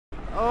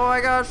Oh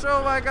my gosh,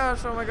 oh my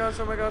gosh, oh my gosh,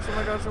 oh my gosh, oh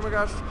my gosh, oh my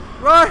gosh.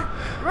 Run!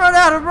 Run,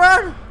 Adam,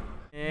 run!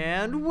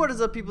 And what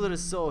is up, people? It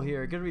is Soul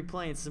here. Gonna be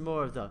playing some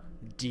more of the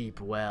Deep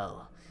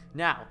Well.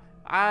 Now,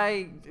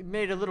 I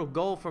made a little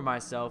goal for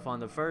myself on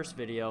the first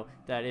video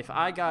that if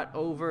I got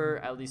over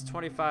at least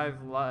 25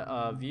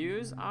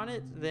 views on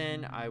it,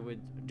 then I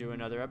would do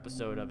another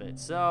episode of it.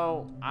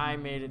 So I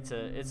made it to,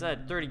 it's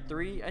at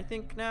 33, I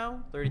think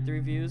now, 33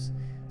 views.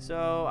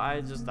 So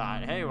I just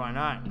thought, hey, why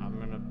not? I'm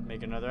gonna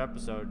make another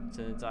episode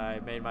since I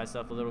made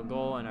myself a little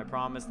goal and I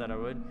promised that I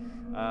would.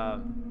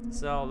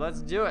 So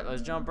let's do it.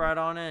 Let's jump right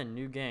on in.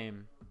 New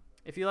game.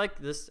 If you like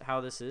this, how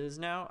this is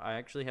now, I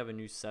actually have a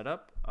new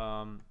setup.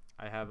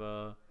 I have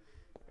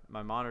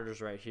my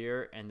monitors right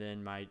here, and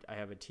then I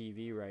have a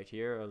TV right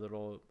here, a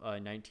little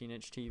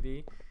 19-inch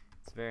TV.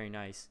 It's very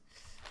nice.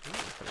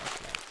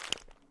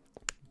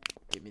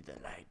 Give me the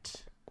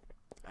light.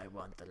 I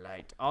want the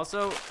light.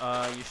 Also,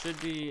 you should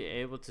be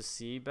able to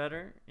see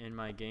better in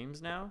my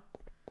games now,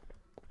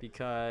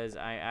 because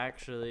I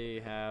actually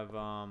have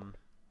a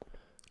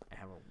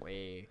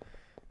way,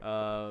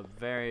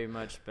 very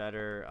much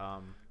better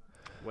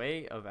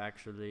way of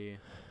actually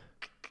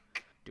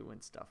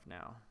doing stuff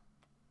now.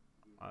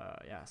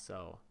 Yeah,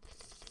 so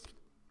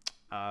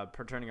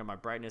turning up my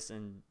brightness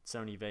in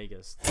Sony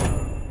Vegas.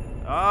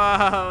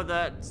 Oh,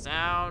 that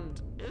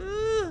sound.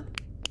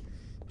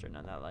 Turn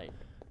on that light.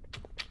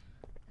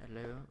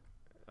 Hello.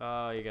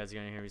 Oh, you guys are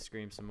gonna hear me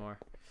scream some more.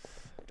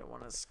 I don't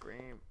want to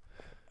scream.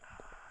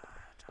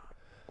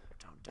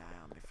 Don't die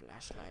on my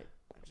flashlight.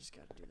 I just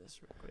gotta do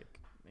this real quick.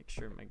 Make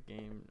sure my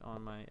game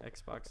on my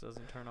Xbox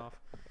doesn't turn off.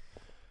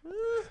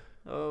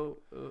 Oh,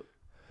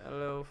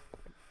 hello,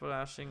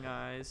 flashing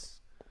eyes.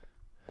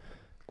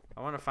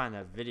 I want to find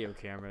that video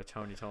camera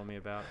Tony told me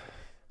about.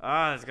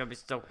 Ah, it's gonna be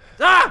so.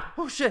 Ah!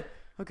 Oh shit.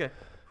 Okay.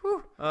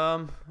 Whew.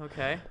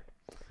 Okay.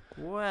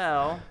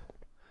 Well.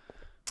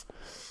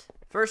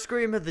 First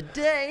scream of the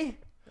day.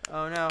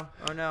 Oh no.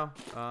 Oh no.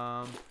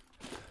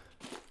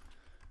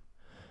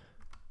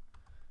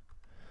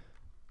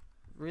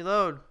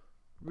 Reload.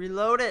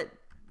 Reload it.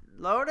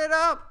 Load it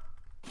up.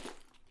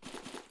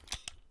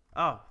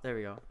 Oh, there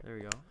we go. There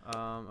we go.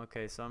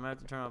 Okay, so I'm gonna have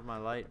to turn off my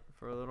light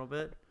for a little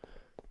bit,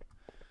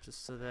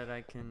 just so that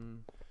I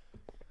can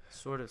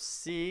sort of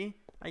see,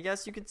 I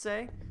guess you could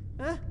say.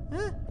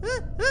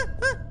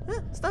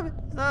 Stop it!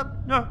 Stop!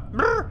 No!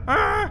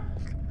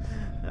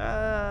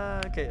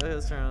 Okay,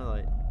 let's turn on the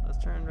light. Let's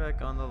turn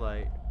back on the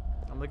light.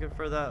 I'm looking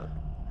for that.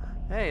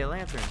 Hey, a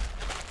lantern.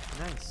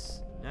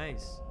 Nice,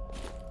 nice.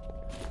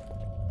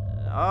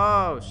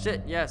 Oh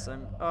shit! Yes,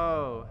 I'm.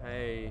 Oh,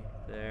 hey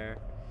there.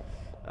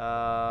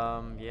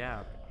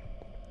 Yeah.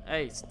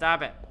 Hey,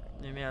 stop it!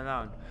 Leave me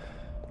alone.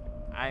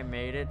 I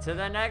made it to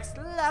the next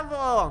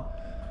level.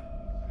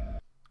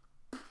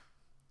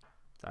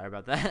 Sorry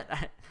about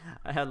that.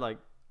 I had like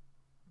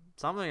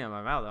something in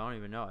my mouth. I don't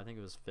even know. I think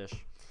it was fish.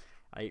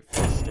 I ate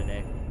fish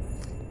today.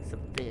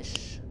 Some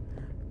fish.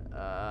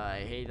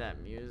 I hate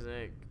that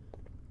music.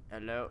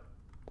 Hello?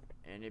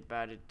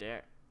 Anybody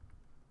there?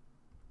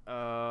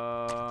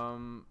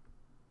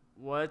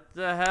 What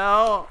the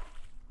hell?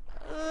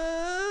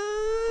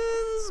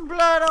 There's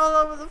blood all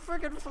over the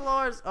freaking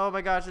floors. Oh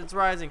my gosh, it's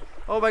rising.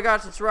 Oh my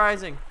gosh, it's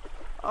rising.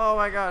 Oh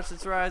my gosh,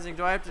 it's rising.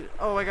 Do I have to?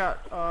 Oh my god.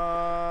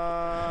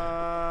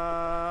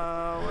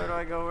 Where do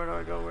I go? Where do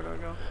I go? Where do I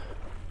go?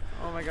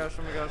 Oh my gosh,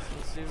 oh my gosh.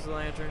 Let's use the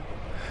lantern.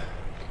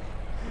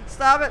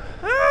 Stop it.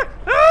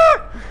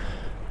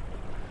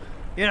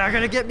 You're not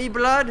gonna get me,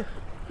 blood.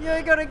 You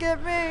ain't gonna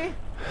get me.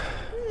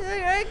 You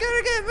ain't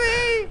gonna get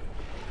me.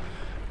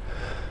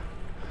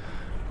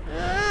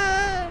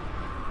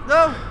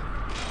 No.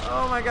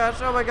 Oh my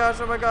gosh, oh my gosh,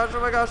 oh my gosh, oh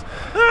my gosh.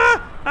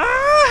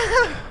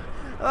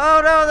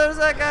 Oh no, there's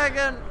that guy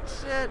again.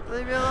 Shit,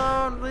 leave me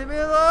alone, leave me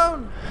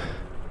alone.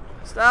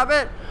 Stop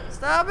it,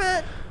 stop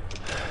it.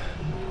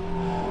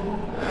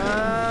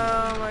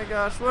 Oh my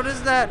gosh, what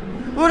is that?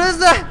 What is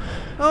that?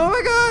 Oh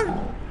my god.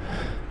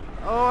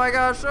 Oh my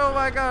gosh, oh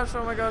my gosh,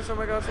 oh my gosh, oh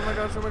my gosh, oh my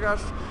gosh, oh my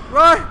gosh.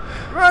 Run!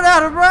 Run,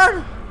 Adam,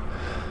 run!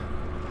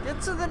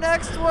 Get to the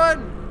next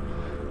one.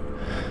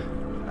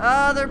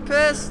 Ah, they're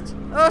pissed.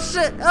 Oh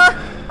shit! No!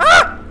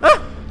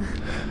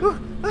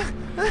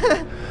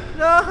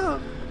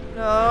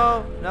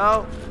 No!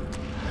 No!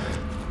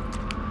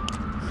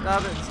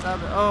 Stop it! Stop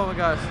it! Oh my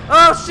gosh!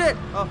 Oh shit!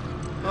 Oh!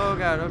 Oh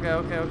god! Okay!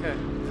 Okay! Okay!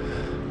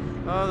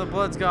 Oh, the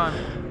blood's gone.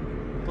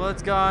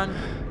 Blood's gone.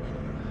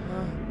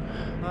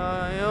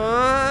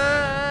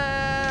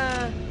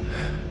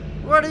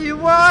 What do you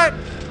want?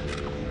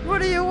 What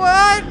do you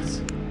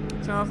want?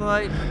 Turn off the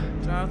light.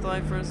 Turn off the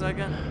light for a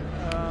second.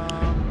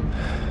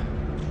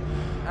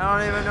 I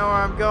don't even know where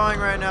I'm going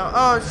right now.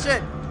 Oh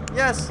shit!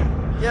 Yes!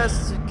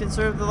 Yes!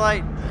 Conserve the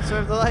light.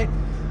 Conserve the light.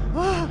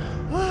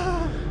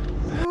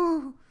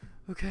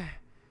 Okay.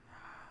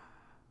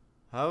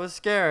 That was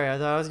scary. I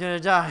thought I was gonna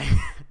die.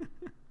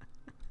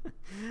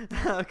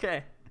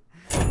 Okay.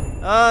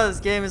 Oh,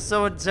 this game is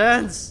so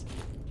intense.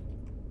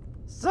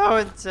 So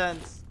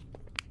intense.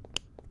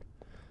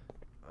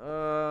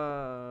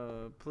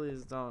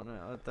 Please don't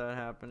let that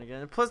happen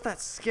again. Plus that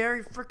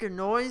scary freaking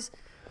noise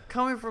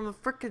coming from the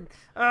freaking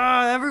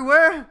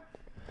everywhere.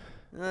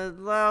 The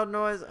loud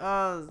noise.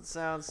 Oh, it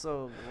sounds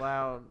so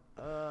loud.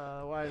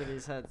 Why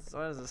does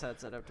this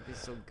headset have to be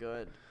so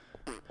good?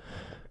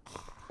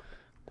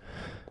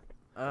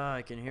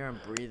 I can hear him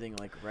breathing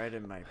like right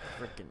in my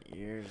freaking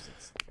ears.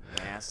 It's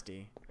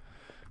nasty.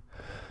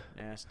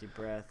 Nasty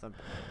breath. I'm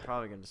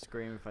probably gonna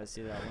scream if I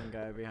see that one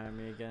guy behind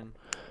me again.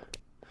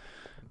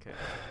 Okay.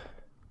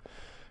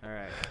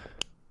 Alright.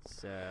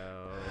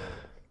 So,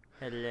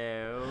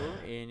 hello?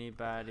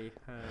 Anybody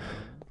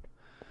home?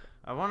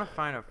 I want to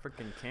find a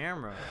freaking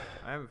camera.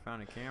 I haven't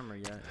found a camera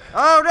yet.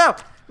 Oh no!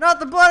 Not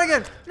the blood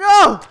again!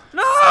 No!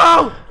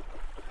 No!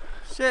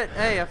 Shit!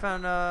 Hey, I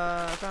found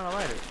a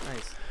lighter.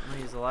 Nice. I'm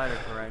gonna use the lighter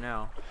for right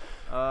now.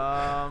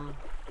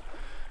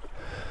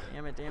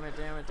 Damn it! Damn it!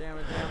 Damn it! Damn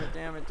it! Damn it!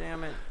 Damn it!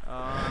 Damn it!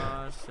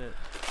 Oh shit!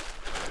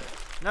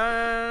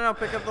 No!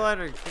 Pick up the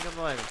lighter. Pick up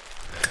the lighter.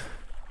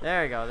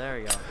 There we go. There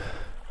we go.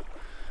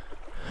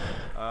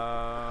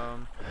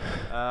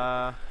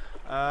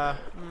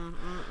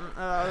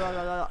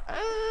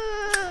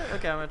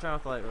 Okay, I'm gonna turn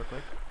off the light real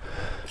quick.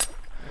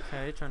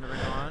 Okay, turn the ring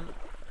on.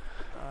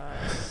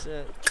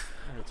 Shit.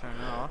 I'm gonna turn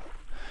it off.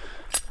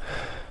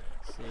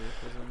 Let's see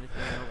if there's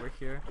anything over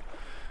here.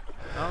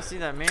 I don't see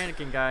that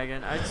mannequin guy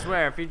again. I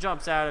swear, if he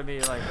jumps out at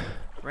me like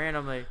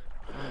randomly,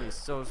 I'm gonna be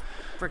so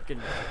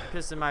freaking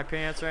pissing my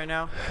pants right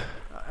now.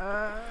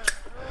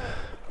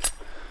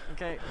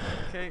 Okay.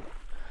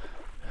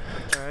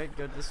 Alright,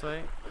 good this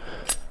way.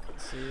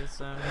 Let's see what's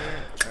down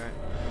here. Alright.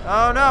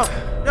 Oh no!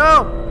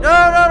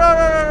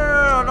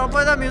 No! Don't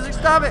play that music.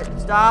 Stop it!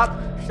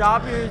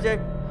 Stop music.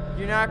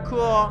 You're not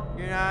cool.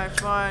 You're not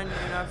fun.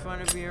 You're not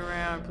fun to be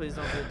around. Please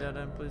don't get dead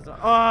end. Please don't.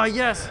 Oh,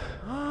 yes!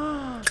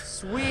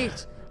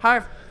 Sweet!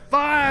 High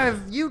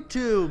five,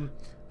 YouTube!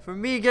 For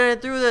me getting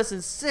through this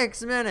in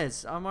 6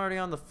 minutes. I'm already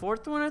on the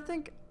 4th one, I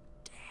think.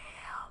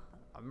 Damn.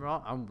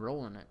 I'm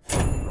rolling it.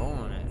 I'm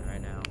rolling it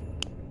right now.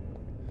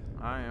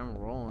 I am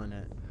rolling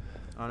it.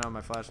 Oh no,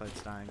 my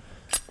flashlight's dying.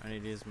 I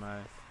need to use my...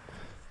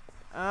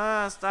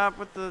 stop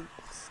with the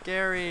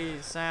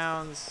scary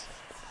sounds.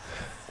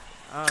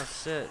 Oh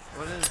shit,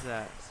 what is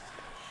that?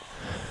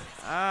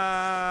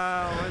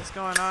 What's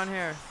going on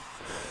here?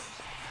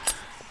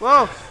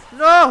 Whoa!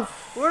 No!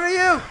 What are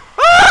you?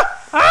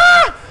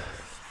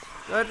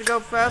 Do I have to go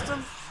past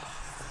him?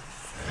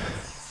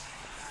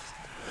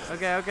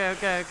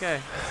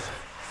 Okay.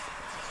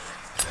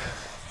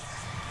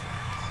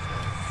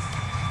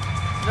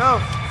 No!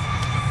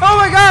 Oh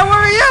my god, where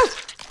are you?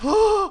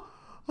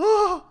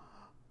 Oh!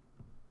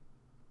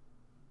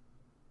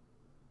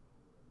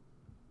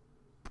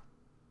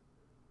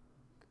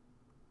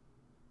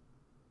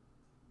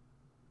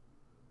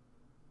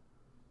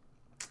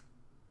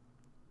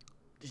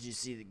 Did you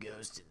see the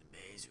ghost in the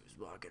maze who was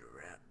walking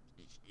around?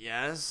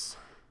 Yes.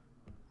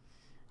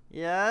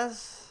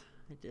 Yes,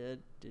 I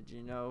did. Did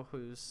you know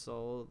whose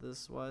soul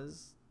this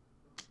was?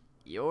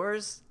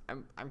 Yours?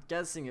 I'm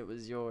guessing it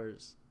was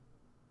yours.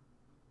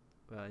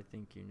 Well, I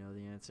think you know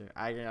the answer.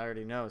 I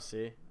already know,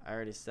 see? I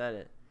already said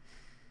it.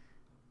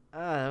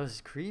 That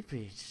was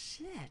creepy.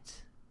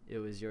 Shit. It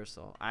was your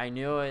soul. I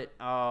knew it.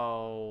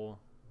 Oh.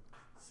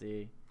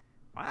 See?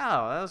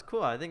 Wow, that was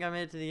cool. I think I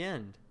made it to the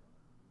end.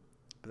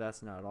 But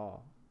that's not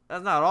all.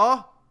 That's not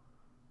all?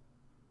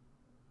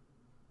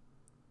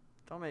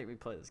 Don't make me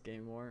play this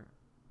game more.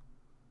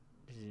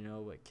 Did you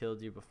know what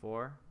killed you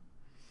before?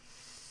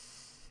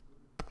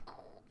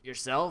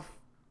 Yourself?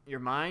 Your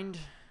mind?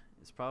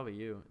 It's probably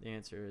you. The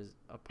answer is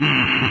up.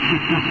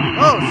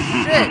 Oh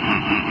shit!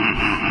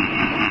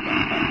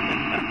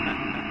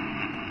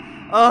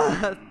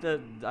 Oh,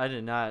 I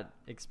did not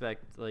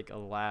expect like a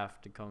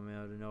laugh to come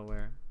out of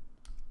nowhere.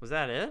 Was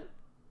that it?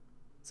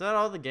 Is that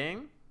all the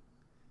game?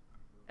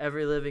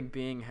 Every living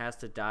being has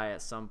to die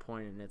at some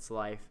point in its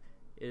life.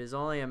 It is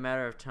only a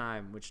matter of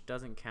time, which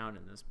doesn't count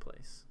in this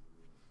place.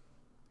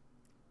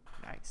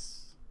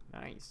 Nice.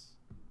 Nice.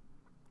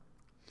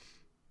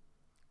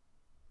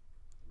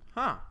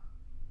 Huh.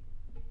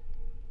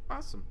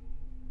 Awesome.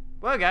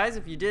 Well, guys,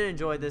 if you did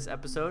enjoy this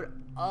episode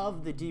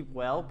of The Deep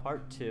Well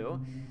Part 2,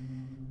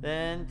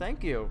 then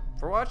thank you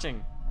for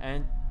watching.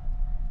 And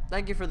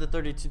thank you for the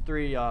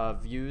 33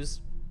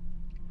 views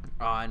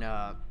on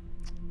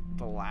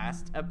the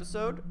last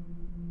episode.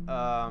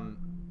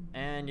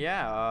 And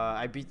yeah,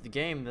 I beat the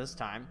game this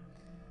time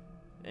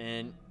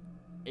in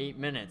 8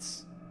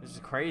 minutes. This is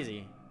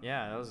crazy.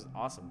 Yeah, that was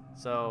awesome.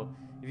 So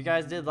if you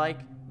guys did like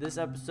this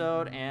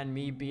episode and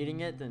me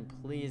beating it, then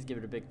please give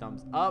it a big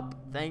thumbs up.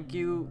 Thank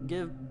you.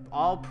 Give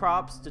all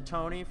props to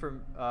Tony for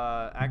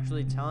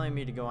actually telling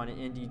me to go on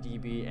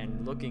IndieDB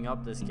and looking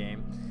up this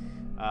game.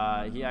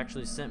 He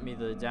actually sent me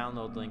the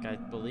download link, I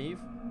believe.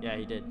 Yeah,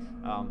 he did.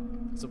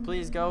 So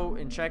please go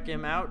and check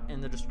him out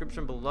in the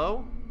description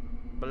below.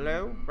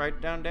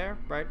 Right down there,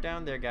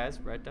 guys,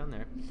 right down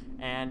there.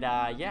 And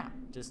yeah,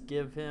 just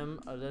give him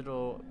a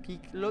little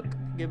peek look,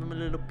 give him a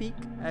little peek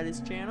at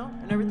his channel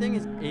and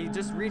everything. He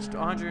just reached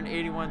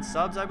 181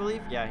 subs, I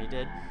believe. Yeah, he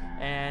did.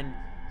 And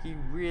he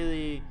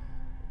really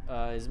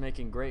is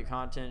making great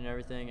content and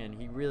everything, and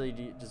he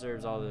really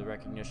deserves all the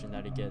recognition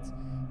that he gets,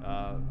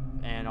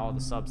 and all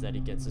the subs that he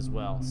gets as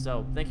well.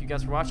 So thank you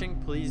guys for watching.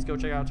 Please go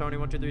check out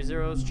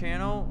Tony1230's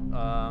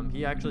channel.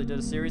 He actually did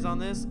a series on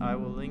this.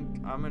 I'm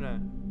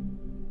gonna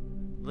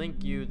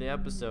link you the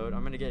episode.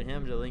 I'm gonna get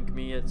him to link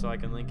me it so I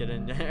can link it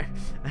in there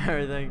and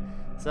everything.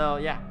 So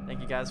yeah,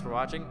 thank you guys for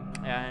watching,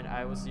 and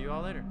I will see you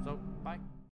all later. So bye.